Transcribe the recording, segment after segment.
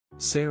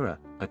Sarah,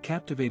 a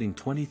captivating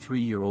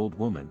 23-year-old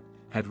woman,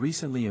 had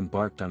recently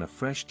embarked on a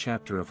fresh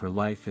chapter of her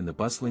life in the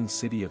bustling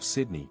city of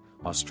Sydney,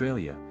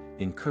 Australia.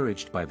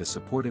 Encouraged by the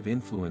supportive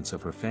influence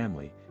of her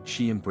family,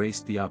 she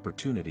embraced the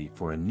opportunity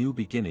for a new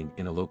beginning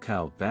in a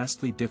locale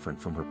vastly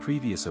different from her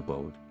previous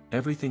abode.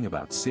 Everything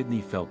about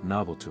Sydney felt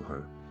novel to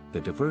her,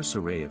 the diverse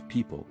array of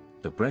people,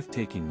 the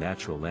breathtaking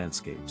natural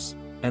landscapes,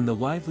 and the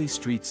lively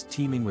streets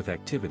teeming with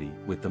activity.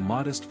 With the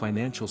modest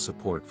financial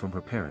support from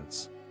her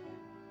parents,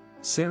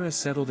 Sarah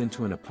settled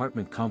into an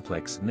apartment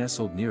complex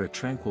nestled near a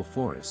tranquil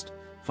forest,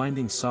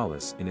 finding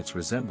solace in its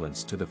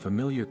resemblance to the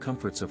familiar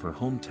comforts of her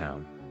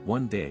hometown.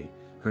 One day,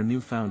 her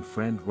newfound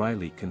friend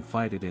Riley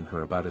confided in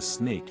her about a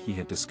snake he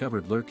had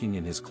discovered lurking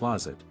in his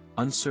closet.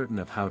 Uncertain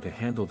of how to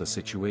handle the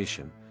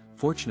situation,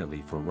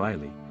 fortunately for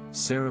Riley,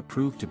 Sarah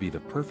proved to be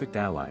the perfect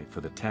ally for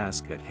the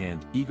task at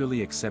hand.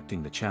 Eagerly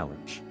accepting the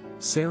challenge,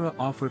 Sarah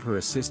offered her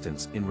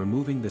assistance in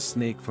removing the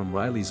snake from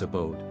Riley's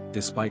abode.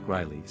 Despite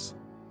Riley's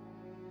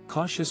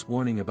cautious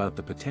warning about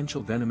the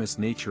potential venomous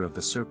nature of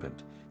the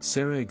serpent,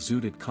 Sarah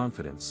exuded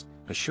confidence,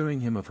 assuring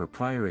him of her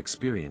prior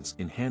experience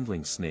in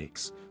handling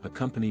snakes.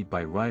 Accompanied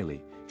by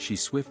Riley, she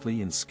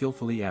swiftly and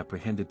skillfully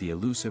apprehended the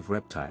elusive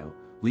reptile,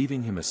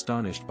 leaving him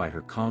astonished by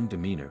her calm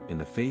demeanor in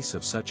the face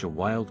of such a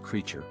wild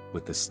creature.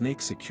 With the snake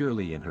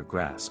securely in her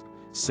grasp,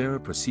 Sarah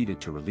proceeded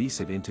to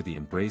release it into the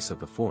embrace of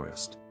the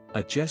forest,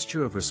 a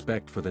gesture of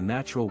respect for the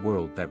natural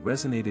world that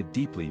resonated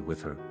deeply with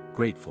her.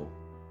 Grateful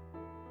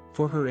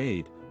for her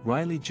aid,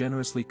 Riley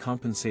generously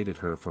compensated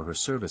her for her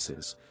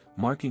services,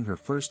 marking her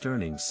first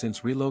earnings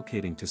since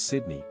relocating to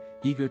Sydney.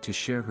 Eager to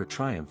share her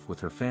triumph with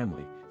her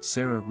family,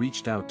 Sarah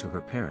reached out to her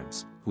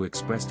parents, who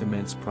expressed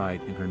immense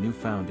pride in her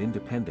newfound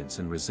independence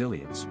and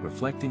resilience.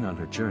 Reflecting on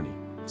her journey,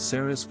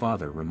 Sarah's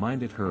father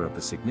reminded her of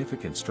the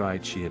significant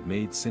strides she had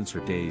made since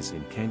her days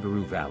in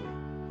Kangaroo Valley,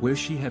 where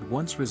she had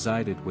once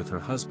resided with her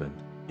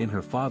husband, in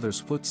her father's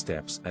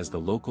footsteps as the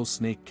local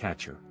snake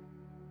catcher.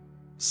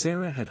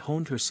 Sarah had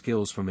honed her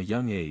skills from a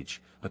young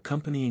age,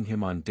 accompanying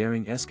him on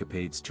daring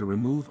escapades to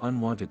remove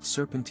unwanted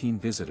serpentine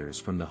visitors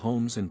from the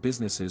homes and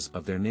businesses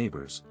of their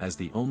neighbors. As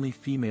the only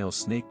female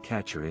snake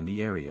catcher in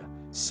the area,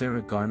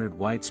 Sarah garnered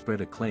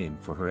widespread acclaim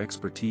for her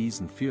expertise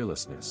and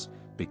fearlessness,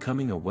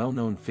 becoming a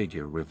well-known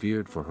figure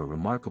revered for her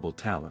remarkable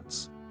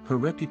talents. Her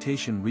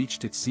reputation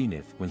reached its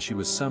zenith when she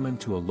was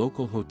summoned to a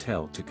local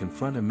hotel to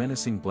confront a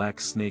menacing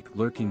black snake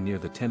lurking near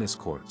the tennis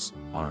courts.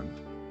 Armed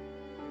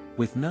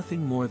with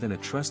nothing more than a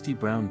trusty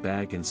brown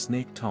bag and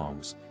snake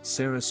tongs,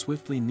 Sarah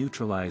swiftly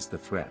neutralized the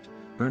threat,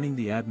 earning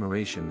the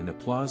admiration and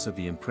applause of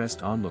the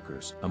impressed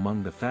onlookers.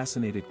 Among the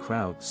fascinated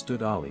crowd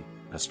stood Ollie,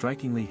 a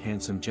strikingly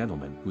handsome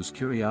gentleman whose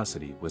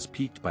curiosity was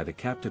piqued by the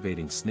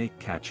captivating snake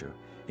catcher.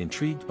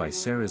 Intrigued by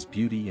Sarah's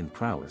beauty and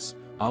prowess,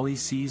 Ollie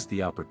seized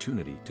the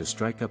opportunity to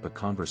strike up a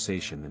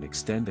conversation and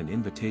extend an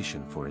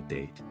invitation for a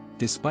date.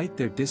 Despite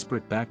their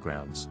disparate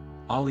backgrounds,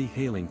 Ollie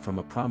hailing from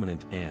a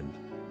prominent and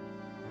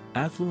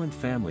affluent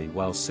family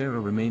while Sarah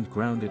remained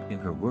grounded in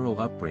her rural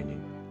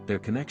upbringing, their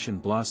connection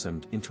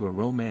blossomed into a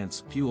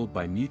romance fueled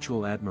by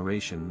mutual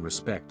admiration and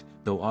respect.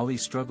 Though Ollie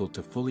struggled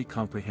to fully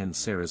comprehend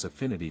Sarah's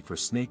affinity for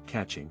snake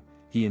catching,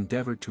 he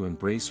endeavored to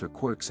embrace her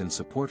quirks and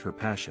support her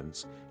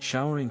passions,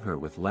 showering her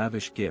with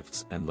lavish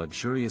gifts and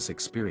luxurious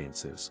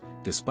experiences.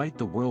 Despite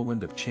the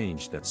whirlwind of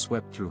change that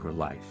swept through her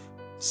life,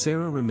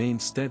 Sarah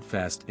remained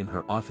steadfast in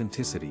her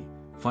authenticity,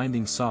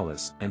 finding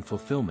solace and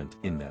fulfillment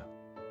in the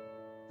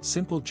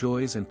simple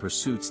joys and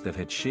pursuits that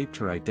had shaped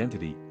her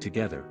identity.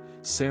 Together,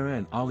 Sarah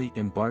and Ollie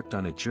embarked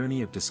on a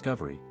journey of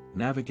discovery,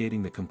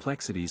 navigating the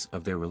complexities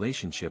of their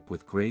relationship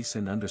with grace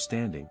and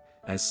understanding.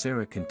 As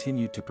Sarah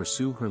continued to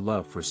pursue her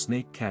love for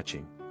snake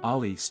catching,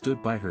 Ollie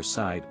stood by her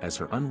side as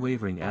her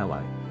unwavering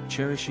ally,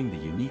 cherishing the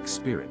unique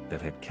spirit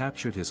that had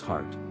captured his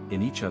heart.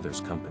 In each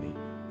other's company,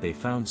 they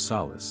found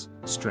solace,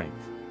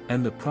 strength,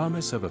 and the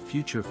promise of a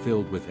future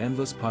filled with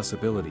endless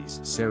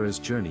possibilities. Sarah's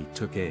journey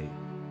took a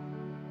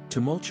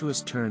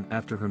tumultuous turn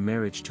after her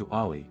marriage to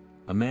Ollie,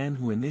 a man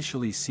who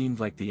initially seemed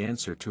like the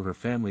answer to her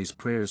family's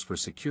prayers for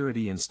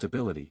security and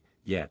stability.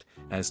 Yet,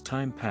 as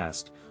time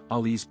passed,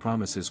 Ollie's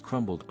promises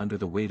crumbled under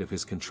the weight of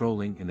his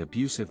controlling and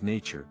abusive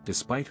nature.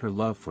 Despite her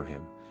love for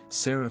him,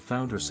 Sarah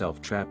found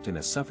herself trapped in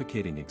a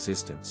suffocating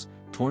existence,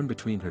 torn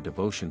between her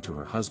devotion to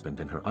her husband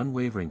and her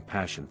unwavering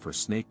passion for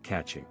snake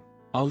catching.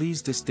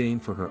 Ollie's disdain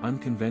for her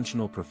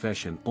unconventional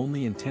profession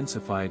only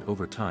intensified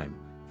over time,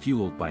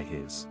 fueled by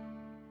his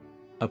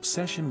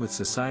obsession with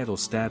societal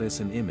status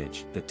and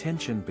image. The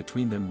tension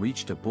between them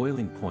reached a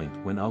boiling point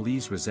when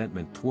Ollie's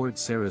resentment toward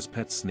Sarah's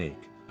pet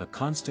snake, a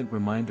constant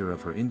reminder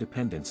of her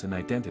independence and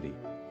identity,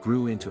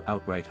 grew into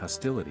outright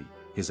hostility.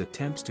 His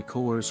attempts to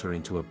coerce her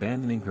into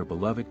abandoning her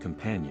beloved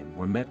companion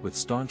were met with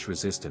staunch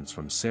resistance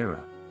from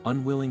Sarah,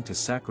 unwilling to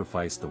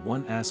sacrifice the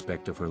one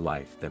aspect of her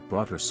life that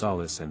brought her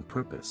solace and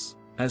purpose.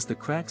 As the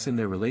cracks in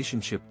their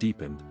relationship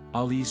deepened,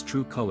 Ollie's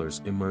true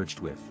colors emerged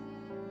with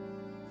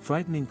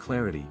frightening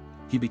clarity.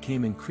 He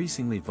became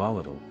increasingly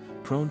volatile,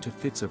 prone to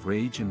fits of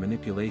rage and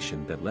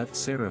manipulation that left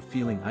Sarah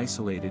feeling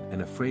isolated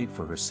and afraid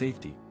for her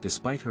safety.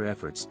 Despite her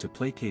efforts to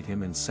placate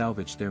him and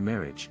salvage their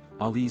marriage,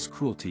 Ali's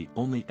cruelty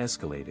only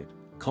escalated,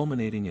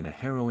 culminating in a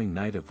harrowing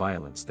night of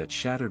violence that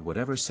shattered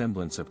whatever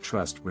semblance of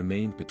trust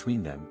remained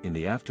between them. In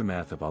the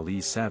aftermath of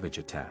Ali's savage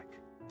attack,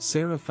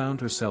 Sarah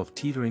found herself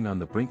teetering on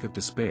the brink of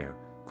despair,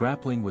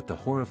 grappling with the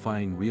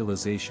horrifying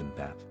realization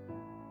that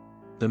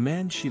the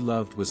man she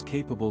loved was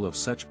capable of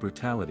such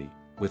brutality.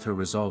 With her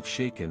resolve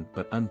shaken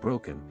but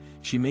unbroken,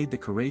 she made the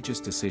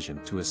courageous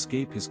decision to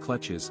escape his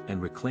clutches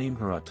and reclaim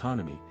her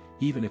autonomy,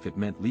 even if it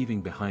meant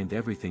leaving behind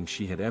everything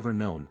she had ever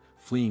known.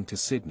 Fleeing to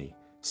Sydney,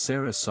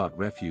 Sarah sought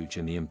refuge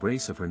in the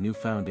embrace of her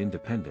newfound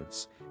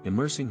independence,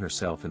 immersing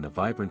herself in the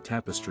vibrant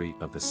tapestry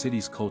of the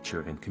city's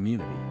culture and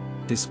community.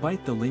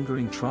 Despite the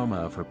lingering trauma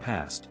of her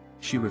past,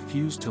 she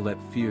refused to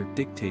let fear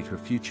dictate her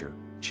future,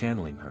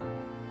 channeling her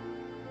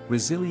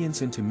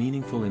resilience into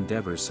meaningful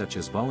endeavors such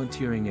as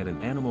volunteering at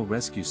an animal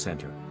rescue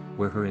center,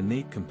 where her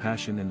innate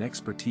compassion and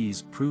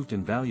expertise proved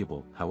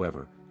invaluable.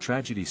 However,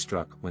 tragedy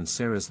struck when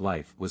Sarah's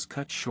life was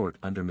cut short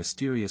under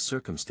mysterious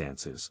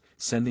circumstances,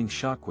 sending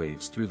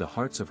shockwaves through the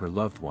hearts of her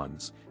loved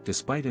ones.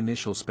 Despite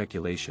initial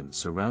speculation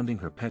surrounding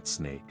her pet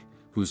snake,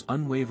 whose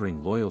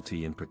unwavering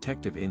loyalty and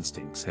protective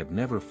instincts had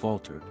never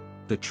faltered,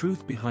 the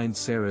truth behind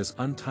Sarah's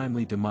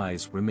untimely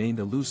demise remained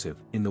elusive.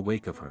 In the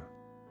wake of her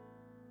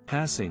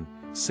passing,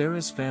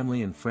 Sarah's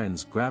family and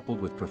friends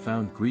grappled with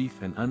profound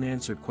grief and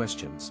unanswered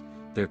questions,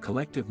 their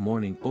collective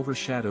mourning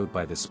overshadowed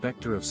by the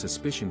specter of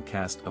suspicion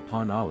cast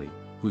upon Ali,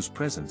 whose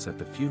presence at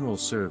the funeral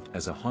served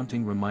as a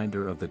haunting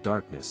reminder of the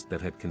darkness that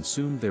had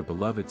consumed their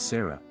beloved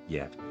Sarah.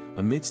 Yet,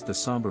 amidst the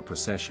somber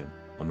procession,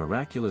 a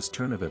miraculous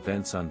turn of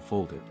events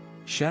unfolded,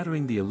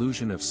 shattering the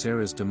illusion of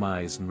Sarah's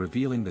demise and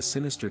revealing the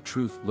sinister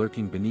truth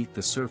lurking beneath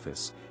the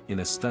surface. In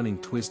a stunning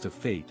twist of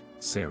fate,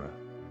 Sarah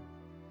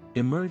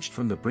emerged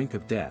from the brink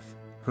of death,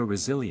 her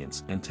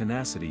resilience and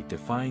tenacity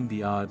defying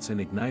the odds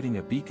and igniting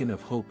a beacon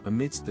of hope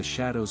amidst the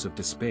shadows of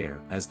despair.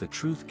 As the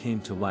truth came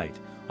to light,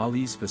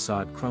 Ali's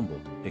facade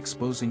crumbled,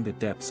 exposing the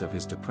depths of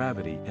his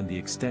depravity and the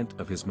extent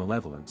of his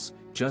malevolence.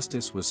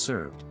 Justice was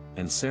served,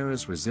 and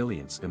Sarah's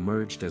resilience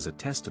emerged as a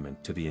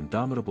testament to the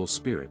indomitable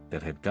spirit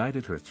that had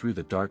guided her through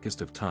the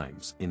darkest of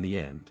times. In the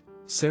end,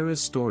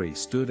 Sarah's story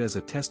stood as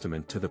a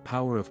testament to the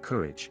power of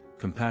courage,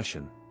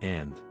 compassion,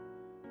 and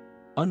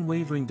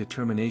unwavering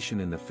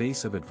determination in the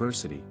face of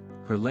adversity.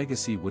 Her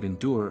legacy would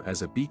endure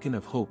as a beacon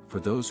of hope for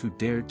those who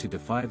dared to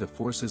defy the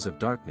forces of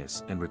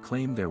darkness and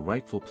reclaim their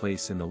rightful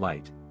place in the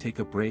light. Take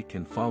a break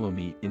and follow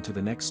me into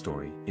the next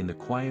story. In the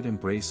quiet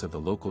embrace of the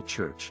local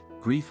church,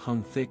 grief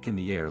hung thick in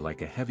the air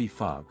like a heavy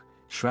fog,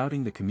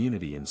 shrouding the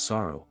community in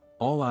sorrow.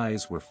 All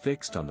eyes were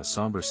fixed on the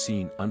somber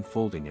scene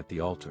unfolding at the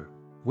altar,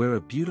 where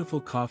a beautiful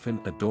coffin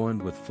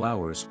adorned with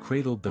flowers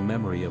cradled the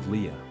memory of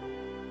Leah,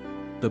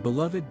 the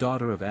beloved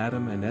daughter of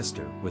Adam and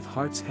Esther, with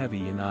hearts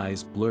heavy and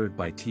eyes blurred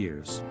by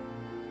tears.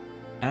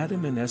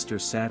 Adam and Esther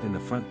sat in the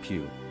front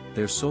pew,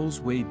 their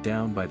souls weighed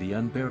down by the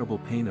unbearable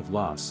pain of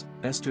loss.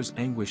 Esther's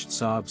anguished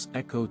sobs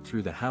echoed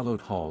through the hallowed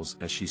halls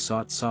as she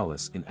sought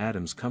solace in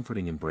Adam's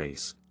comforting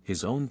embrace,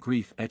 his own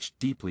grief etched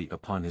deeply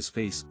upon his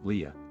face.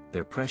 Leah,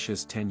 their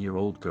precious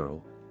 10-year-old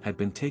girl, had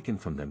been taken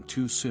from them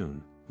too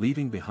soon,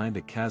 leaving behind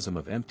a chasm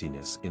of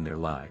emptiness in their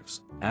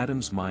lives.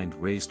 Adam's mind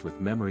raced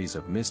with memories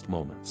of missed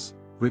moments,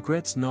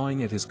 regrets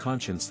gnawing at his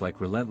conscience like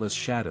relentless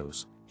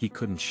shadows he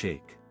couldn't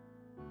shake.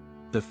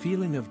 The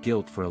feeling of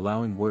guilt for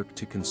allowing work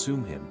to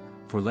consume him,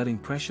 for letting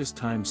precious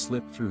time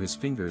slip through his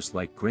fingers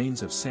like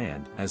grains of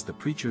sand. As the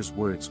preacher's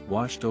words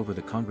washed over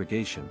the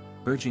congregation,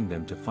 urging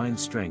them to find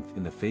strength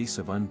in the face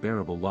of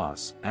unbearable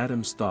loss,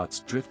 Adam's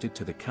thoughts drifted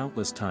to the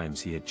countless times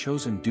he had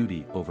chosen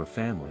duty over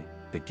family,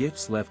 the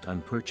gifts left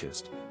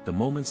unpurchased, the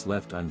moments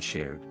left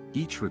unshared.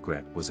 Each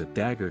regret was a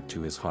dagger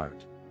to his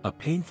heart, a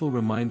painful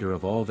reminder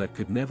of all that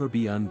could never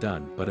be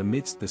undone. But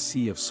amidst the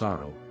sea of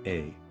sorrow,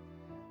 a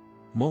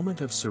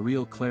moment of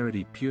surreal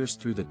clarity pierced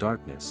through the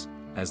darkness.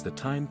 As the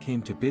time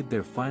came to bid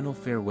their final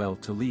farewell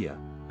to Leah,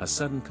 a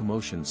sudden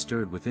commotion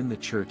stirred within the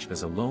church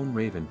as a lone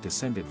raven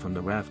descended from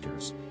the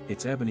rafters,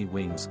 its ebony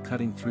wings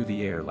cutting through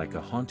the air like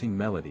a haunting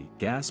melody.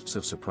 Gasps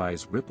of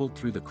surprise rippled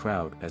through the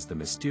crowd as the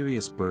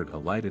mysterious bird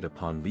alighted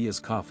upon Leah's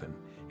coffin,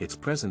 its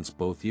presence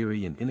both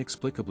eerie and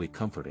inexplicably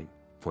comforting.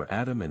 For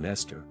Adam and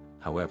Esther,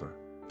 however,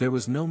 there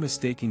was no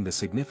mistaking the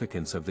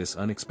significance of this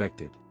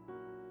unexpected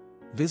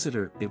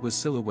visitor. It was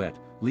Silhouette,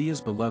 Leah's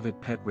beloved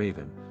pet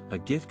raven, a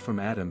gift from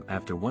Adam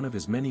after one of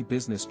his many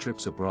business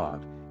trips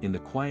abroad. In the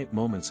quiet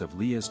moments of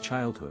Leah's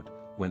childhood,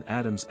 when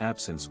Adam's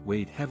absence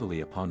weighed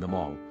heavily upon them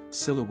all,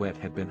 Silhouette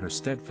had been her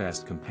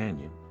steadfast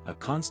companion, a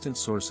constant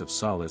source of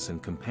solace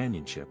and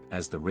companionship.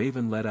 As the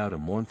raven let out a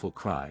mournful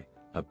cry,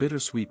 a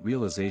bittersweet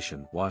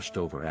realization washed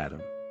over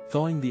Adam,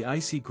 thawing the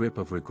icy grip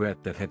of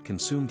regret that had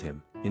consumed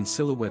him. In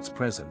Silhouette's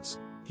presence,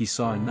 he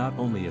saw not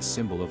only a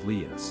symbol of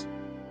Leah's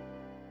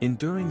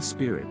enduring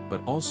spirit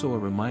but also a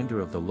reminder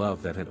of the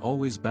love that had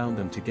always bound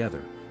them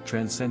together,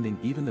 transcending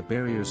even the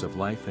barriers of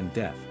life and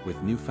death.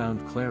 With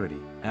newfound clarity,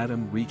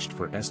 Adam reached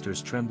for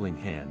Esther's trembling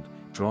hand,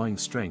 drawing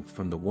strength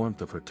from the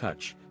warmth of her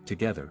touch.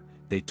 Together,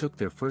 they took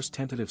their first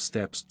tentative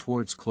steps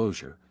towards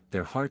closure,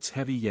 their hearts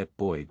heavy yet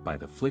buoyed by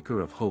the flicker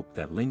of hope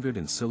that lingered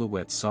in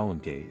Silhouette's solemn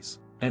gaze.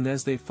 And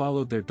as they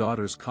followed their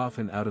daughter's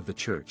coffin out of the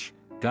church,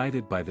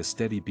 guided by the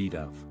steady beat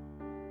of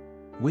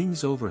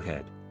wings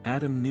overhead,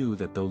 Adam knew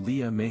that though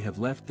Leah may have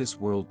left this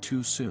world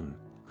too soon,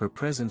 her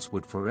presence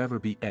would forever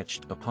be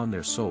etched upon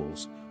their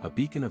souls, a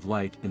beacon of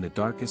light in the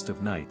darkest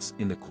of nights.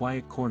 In the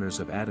quiet corners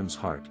of Adam's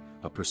heart,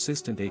 a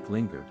persistent ache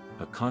lingered,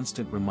 a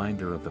constant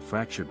reminder of the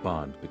fractured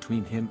bond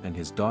between him and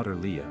his daughter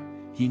Leah.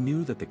 He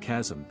knew that the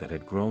chasm that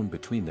had grown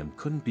between them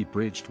couldn't be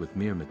bridged with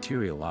mere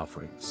material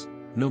offerings,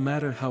 no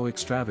matter how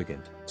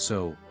extravagant.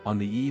 So, on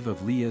the eve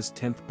of Leah's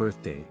 10th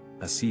birthday,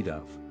 a seed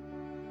of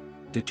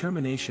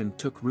determination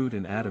took root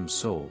in Adam's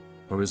soul,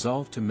 a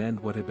resolve to mend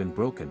what had been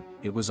broken.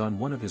 It was on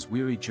one of his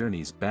weary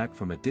journeys back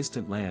from a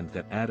distant land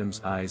that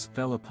Adam's eyes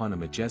fell upon a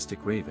majestic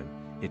raven,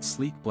 its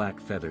sleek black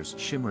feathers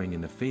shimmering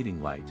in the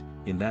fading light.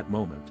 In that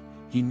moment,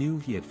 he knew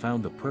he had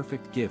found the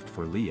perfect gift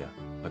for Leah,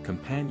 a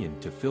companion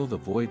to fill the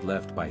void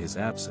left by his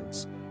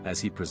absence. As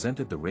he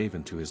presented the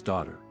raven to his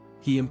daughter,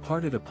 he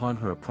imparted upon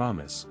her a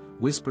promise,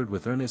 whispered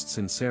with earnest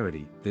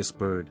sincerity, "This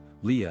bird,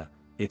 Leah,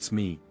 it's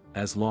me,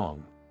 as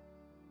long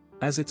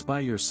as it's by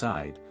your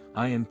side,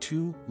 I am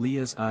too."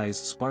 Leah's eyes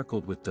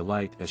sparkled with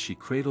delight as she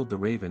cradled the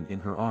raven in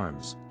her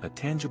arms, a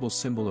tangible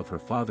symbol of her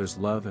father's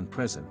love and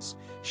presence.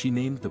 She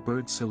named the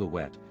bird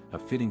Silhouette, a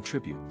fitting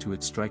tribute to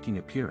its striking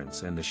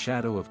appearance and the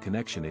shadow of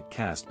connection it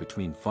cast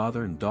between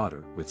father and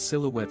daughter. With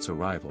Silhouette's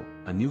arrival,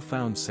 a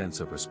newfound sense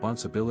of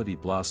responsibility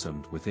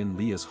blossomed within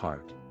Leah's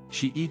heart.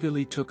 She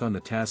eagerly took on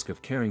the task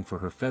of caring for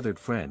her feathered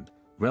friend,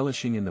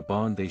 relishing in the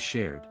bond they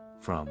shared.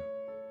 From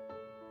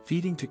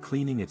feeding to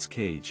cleaning its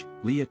cage,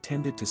 Leah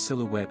tended to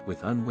Silhouette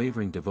with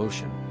unwavering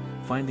devotion,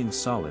 finding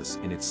solace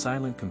in its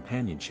silent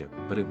companionship.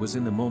 But it was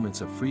in the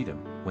moments of freedom,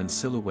 when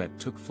Silhouette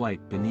took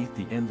flight beneath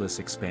the endless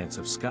expanse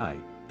of sky,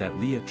 that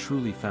Leah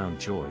truly found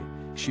joy.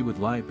 She would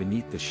lie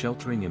beneath the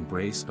sheltering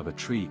embrace of a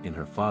tree in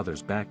her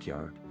father's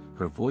backyard,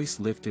 her voice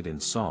lifted in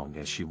song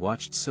as she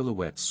watched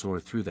Silhouette soar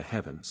through the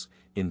heavens.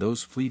 In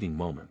those fleeting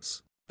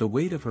moments, the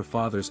weight of her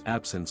father's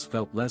absence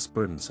felt less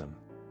burdensome,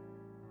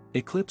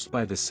 eclipsed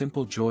by the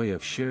simple joy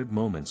of shared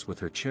moments with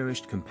her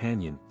cherished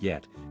companion.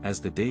 Yet, as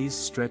the days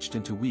stretched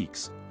into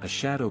weeks, a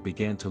shadow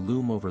began to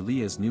loom over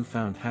Leah's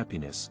newfound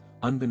happiness.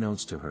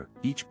 Unbeknownst to her,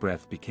 each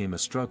breath became a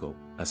struggle,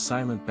 a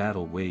silent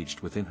battle waged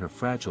within her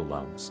fragile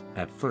lungs.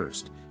 At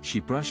first, she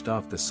brushed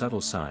off the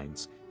subtle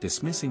signs,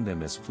 dismissing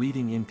them as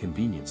fleeting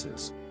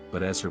inconveniences,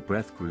 but as her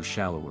breath grew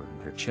shallower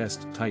and her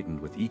chest tightened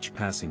with each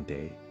passing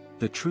day,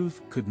 the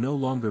truth could no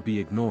longer be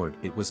ignored.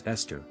 It was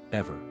Esther,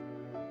 ever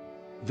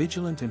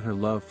vigilant in her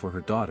love for her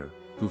daughter,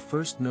 who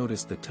first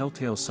noticed the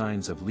telltale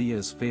signs of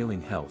Leah's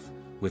failing health.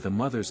 With a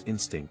mother's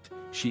instinct,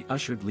 she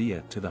ushered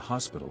Leah to the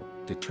hospital,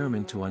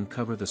 determined to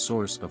uncover the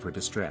source of her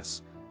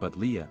distress. But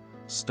Leah,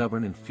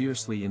 stubborn and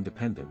fiercely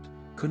independent,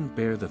 couldn't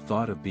bear the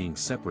thought of being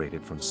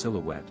separated from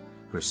Silhouette,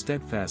 her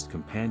steadfast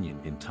companion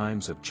in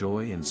times of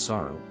joy and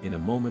sorrow. In a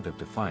moment of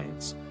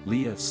defiance,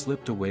 Leah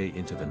slipped away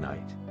into the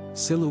night,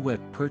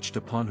 Silhouette perched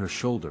upon her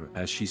shoulder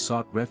as she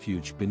sought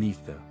refuge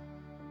beneath the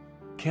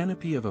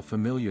canopy of a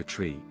familiar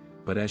tree.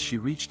 But as she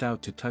reached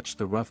out to touch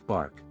the rough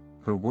bark,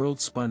 her world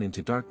spun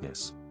into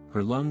darkness,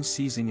 her lungs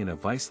seizing in a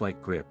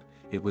vice-like grip.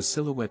 It was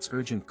Silhouette's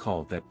urgent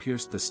call that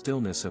pierced the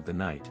stillness of the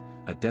night,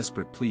 a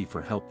desperate plea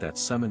for help that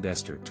summoned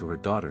Esther to her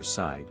daughter's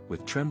side.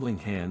 With trembling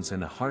hands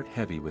and a heart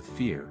heavy with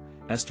fear,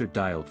 Esther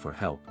dialed for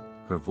help,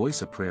 her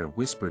voice a prayer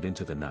whispered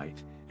into the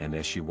night. And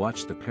as she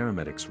watched the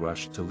paramedics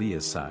rush to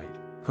Leah's side,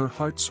 her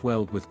heart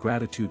swelled with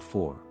gratitude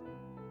for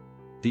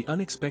the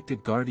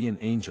unexpected guardian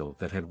angel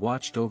that had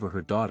watched over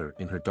her daughter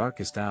in her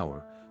darkest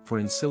hour. For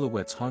in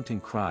Silhouette's haunting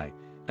cry,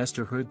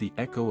 Esther heard the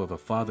echo of a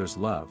father's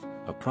love,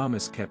 a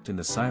promise kept in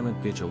the silent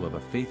vigil of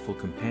a faithful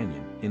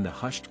companion. In the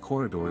hushed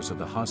corridors of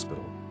the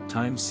hospital,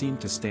 time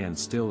seemed to stand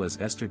still as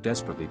Esther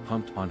desperately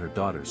pumped on her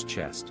daughter's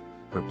chest,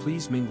 her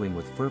pleas mingling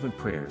with fervent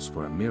prayers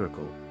for a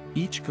miracle.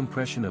 Each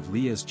compression of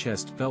Leah's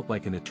chest felt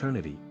like an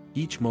eternity,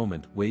 each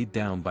moment weighed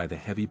down by the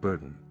heavy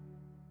burden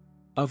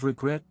of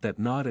regret that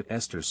gnawed at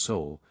Esther's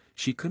soul.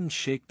 She couldn't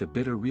shake the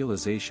bitter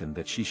realization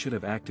that she should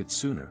have acted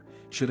sooner,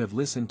 should have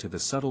listened to the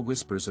subtle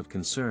whispers of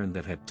concern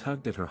that had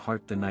tugged at her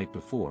heart the night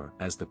before.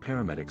 As the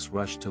paramedics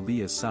rushed to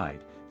Leah's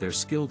side, their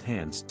skilled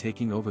hands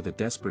taking over the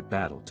desperate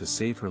battle to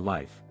save her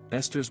life,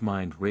 Esther's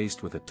mind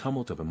raced with a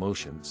tumult of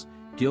emotions.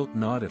 Guilt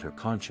gnawed at her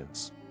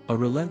conscience, a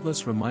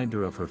relentless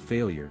reminder of her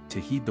failure to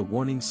heed the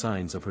warning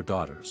signs of her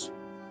daughter's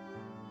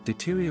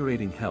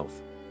deteriorating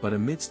health. But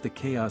amidst the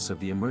chaos of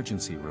the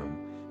emergency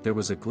room, there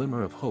was a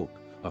glimmer of hope,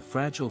 a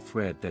fragile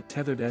thread that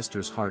tethered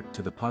Esther's heart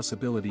to the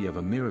possibility of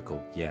a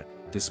miracle. Yet,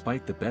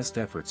 despite the best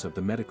efforts of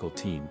the medical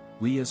team,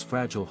 Leah's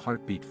fragile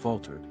heartbeat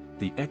faltered,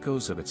 the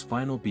echoes of its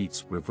final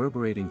beats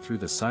reverberating through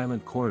the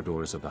silent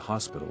corridors of the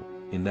hospital.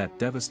 In that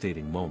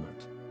devastating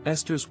moment,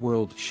 Esther's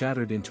world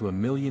shattered into a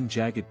million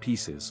jagged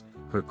pieces,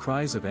 her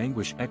cries of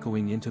anguish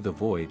echoing into the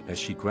void as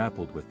she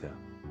grappled with the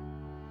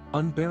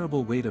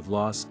unbearable weight of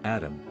loss.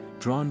 Adam,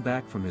 drawn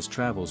back from his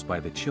travels by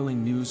the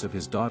chilling news of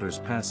his daughter's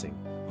passing,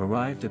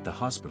 arrived at the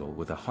hospital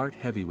with a heart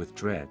heavy with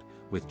dread.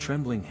 With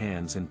trembling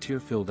hands and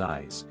tear-filled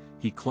eyes,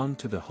 he clung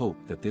to the hope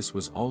that this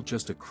was all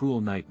just a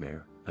cruel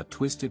nightmare, a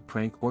twisted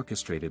prank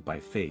orchestrated by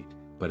fate.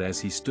 But as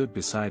he stood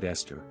beside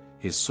Esther,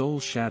 his soul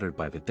shattered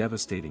by the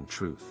devastating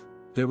truth,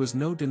 there was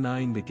no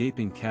denying the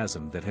gaping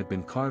chasm that had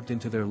been carved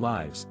into their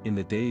lives. In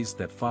the days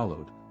that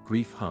followed,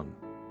 grief hung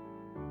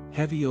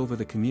heavy over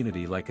the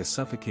community like a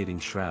suffocating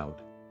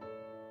shroud,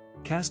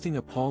 casting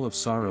a pall of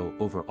sorrow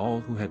over all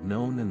who had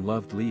known and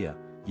loved Leah.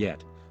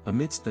 Yet,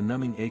 amidst the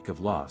numbing ache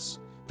of loss,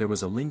 there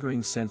was a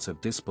lingering sense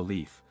of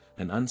disbelief,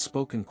 an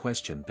unspoken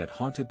question that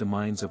haunted the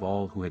minds of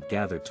all who had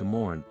gathered to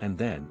mourn. And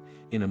then,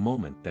 in a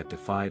moment that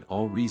defied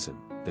all reason,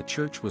 the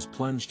church was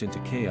plunged into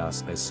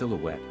chaos as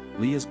Silhouette,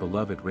 Leah's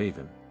beloved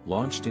raven,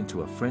 launched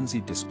into a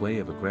frenzied display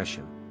of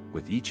aggression.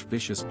 With each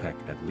vicious peck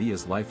at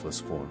Leah's lifeless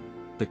form,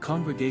 the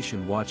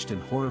congregation watched in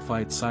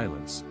horrified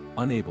silence,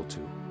 unable to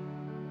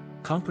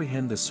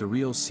comprehend the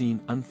surreal scene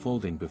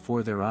unfolding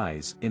before their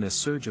eyes. In a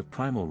surge of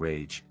primal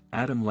rage,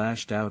 Adam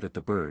lashed out at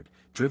the bird,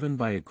 driven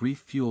by a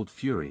grief-fueled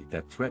fury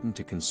that threatened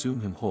to consume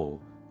him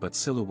whole. But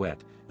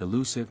Silhouette,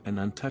 elusive and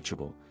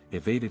untouchable,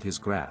 evaded his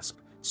grasp,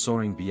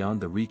 soaring beyond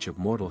the reach of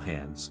mortal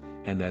hands.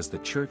 And as the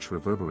church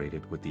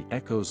reverberated with the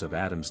echoes of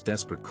Adam's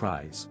desperate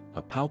cries,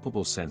 a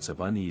palpable sense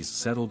of unease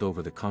settled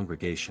over the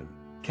congregation,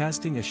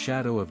 casting a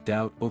shadow of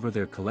doubt over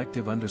their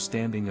collective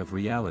understanding of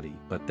reality.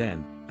 But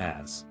then,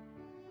 as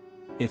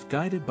if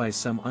guided by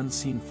some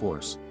unseen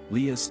force,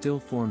 Leah's still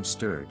form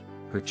stirred,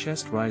 her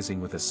chest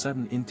rising with a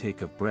sudden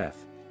intake of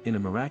breath. In a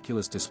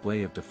miraculous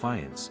display of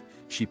defiance,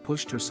 she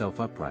pushed herself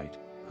upright,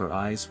 her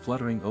eyes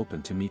fluttering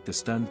open to meet the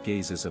stunned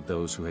gazes of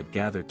those who had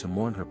gathered to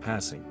mourn her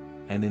passing.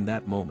 And in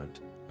that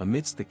moment,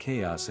 amidst the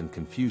chaos and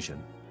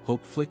confusion,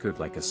 hope flickered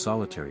like a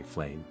solitary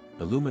flame,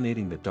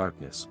 illuminating the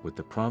darkness with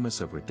the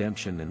promise of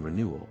redemption and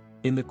renewal.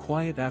 In the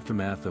quiet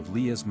aftermath of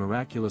Leah's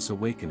miraculous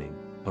awakening,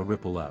 a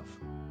ripple of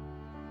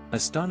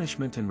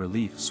astonishment and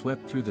relief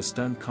swept through the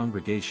stunned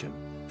congregation,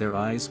 their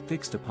eyes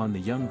fixed upon the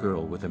young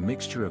girl with a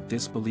mixture of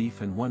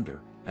disbelief and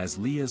wonder. As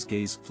Leah's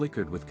gaze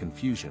flickered with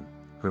confusion,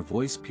 her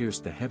voice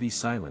pierced the heavy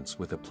silence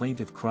with a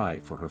plaintive cry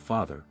for her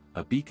father,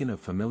 a beacon of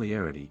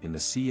familiarity in the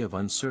sea of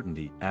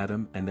uncertainty.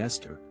 Adam and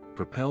Esther,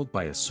 propelled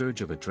by a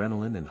surge of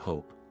adrenaline and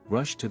hope,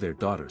 rushed to their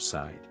daughter's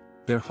side,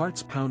 their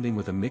hearts pounding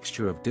with a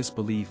mixture of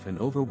disbelief and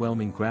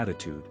overwhelming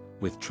gratitude.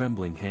 With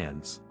trembling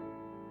hands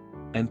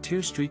and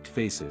tear-streaked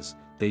faces,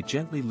 they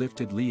gently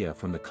lifted Leah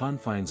from the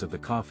confines of the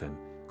coffin,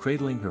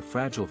 cradling her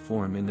fragile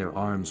form in their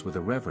arms with a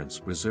reverence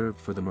reserved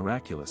for the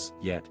miraculous.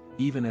 Yet,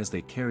 even as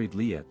they carried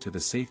Leah to the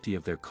safety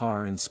of their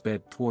car and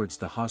sped towards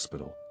the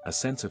hospital, a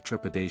sense of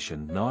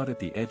trepidation gnawed at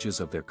the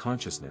edges of their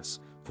consciousness,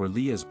 for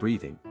Leah's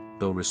breathing,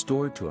 though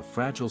restored to a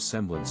fragile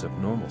semblance of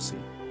normalcy,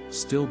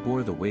 still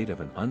bore the weight of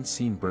an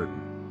unseen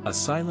burden, a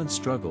silent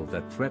struggle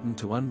that threatened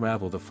to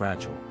unravel the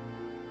fragile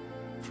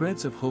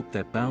threads of hope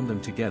that bound them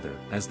together.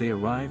 As they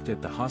arrived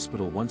at the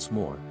hospital once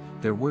more,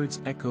 their words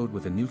echoed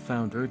with a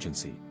newfound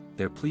urgency,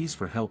 their pleas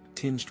for help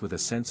tinged with a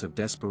sense of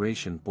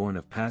desperation born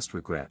of past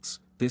regrets.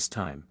 This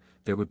time,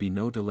 there would be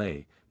no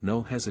delay,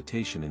 no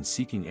hesitation in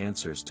seeking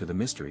answers to the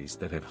mysteries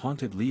that had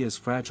haunted Leah's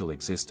fragile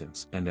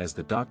existence. And as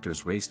the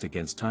doctors raced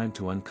against time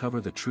to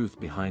uncover the truth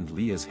behind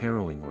Leah's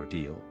harrowing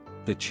ordeal,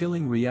 the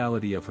chilling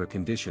reality of her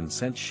condition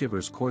sent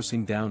shivers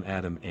coursing down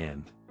Adam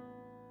and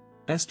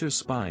Esther's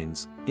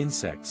spines.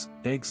 Insects,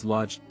 eggs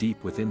lodged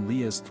deep within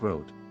Leah's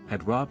throat,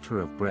 had robbed her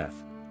of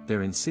breath,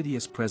 their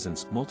insidious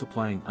presence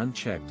multiplying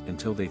unchecked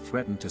until they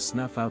threatened to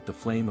snuff out the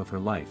flame of her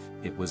life.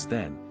 It was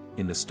then,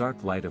 in the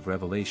stark light of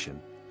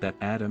revelation, that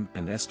Adam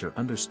and Esther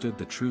understood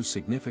the true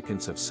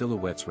significance of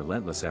Silhouette's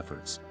relentless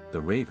efforts.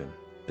 The raven,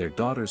 their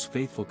daughter's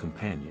faithful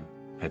companion,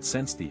 had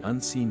sensed the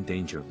unseen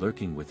danger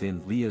lurking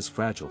within Leah's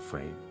fragile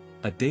frame,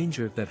 a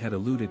danger that had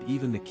eluded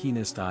even the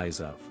keenest eyes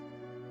of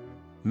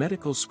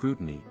medical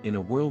scrutiny. In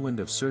a whirlwind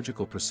of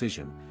surgical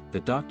precision, the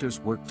doctors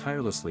worked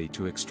tirelessly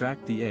to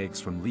extract the eggs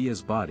from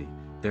Leah's body,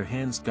 their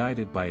hands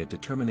guided by a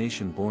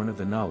determination born of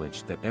the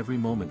knowledge that every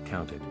moment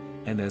counted.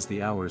 And as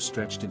the hours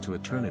stretched into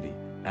eternity,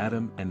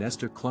 Adam and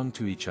Esther clung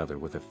to each other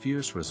with a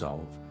fierce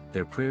resolve,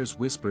 their prayers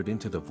whispered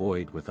into the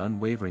void with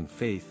unwavering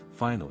faith.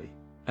 Finally,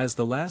 as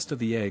the last of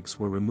the eggs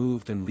were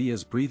removed and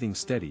Leah's breathing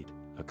steadied,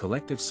 a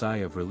collective sigh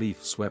of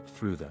relief swept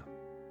through the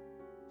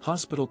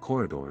hospital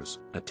corridors,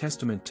 a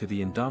testament to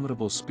the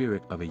indomitable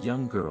spirit of a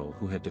young girl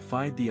who had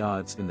defied the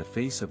odds in the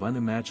face of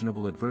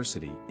unimaginable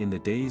adversity. In the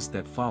days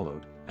that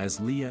followed, as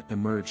Leah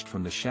emerged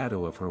from the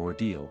shadow of her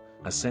ordeal,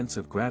 a sense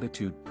of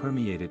gratitude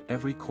permeated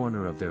every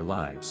corner of their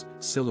lives.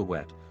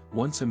 Silhouette,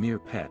 once a mere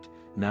pet,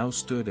 now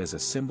stood as a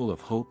symbol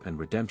of hope and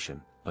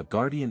redemption, a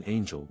guardian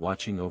angel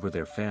watching over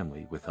their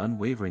family with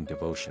unwavering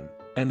devotion.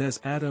 And as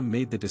Adam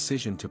made the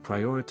decision to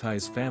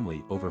prioritize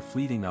family over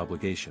fleeting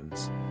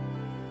obligations,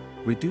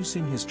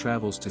 reducing his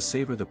travels to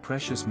savor the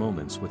precious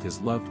moments with his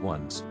loved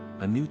ones,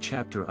 a new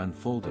chapter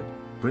unfolded,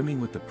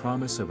 brimming with the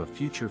promise of a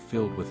future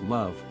filled with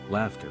love,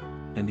 laughter,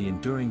 and the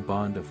enduring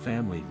bond of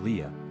family.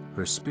 Leah,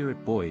 her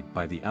spirit buoyed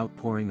by the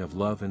outpouring of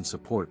love and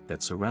support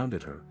that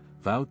surrounded her,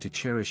 vowed to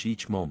cherish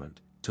each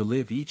moment, to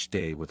live each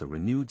day with a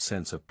renewed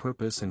sense of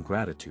purpose and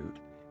gratitude,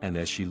 and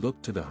as she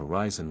looked to the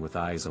horizon with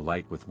eyes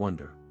alight with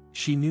wonder,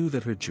 she knew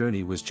that her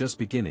journey was just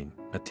beginning,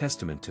 a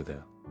testament to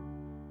the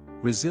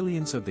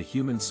resilience of the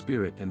human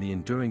spirit and the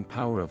enduring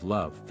power of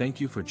love.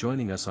 Thank you for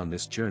joining us on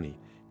this journey.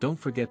 Don't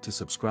forget to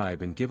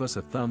subscribe and give us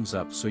a thumbs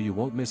up so you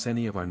won't miss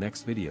any of our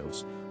next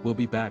videos. We'll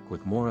be back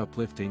with more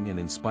uplifting and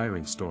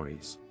inspiring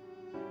stories.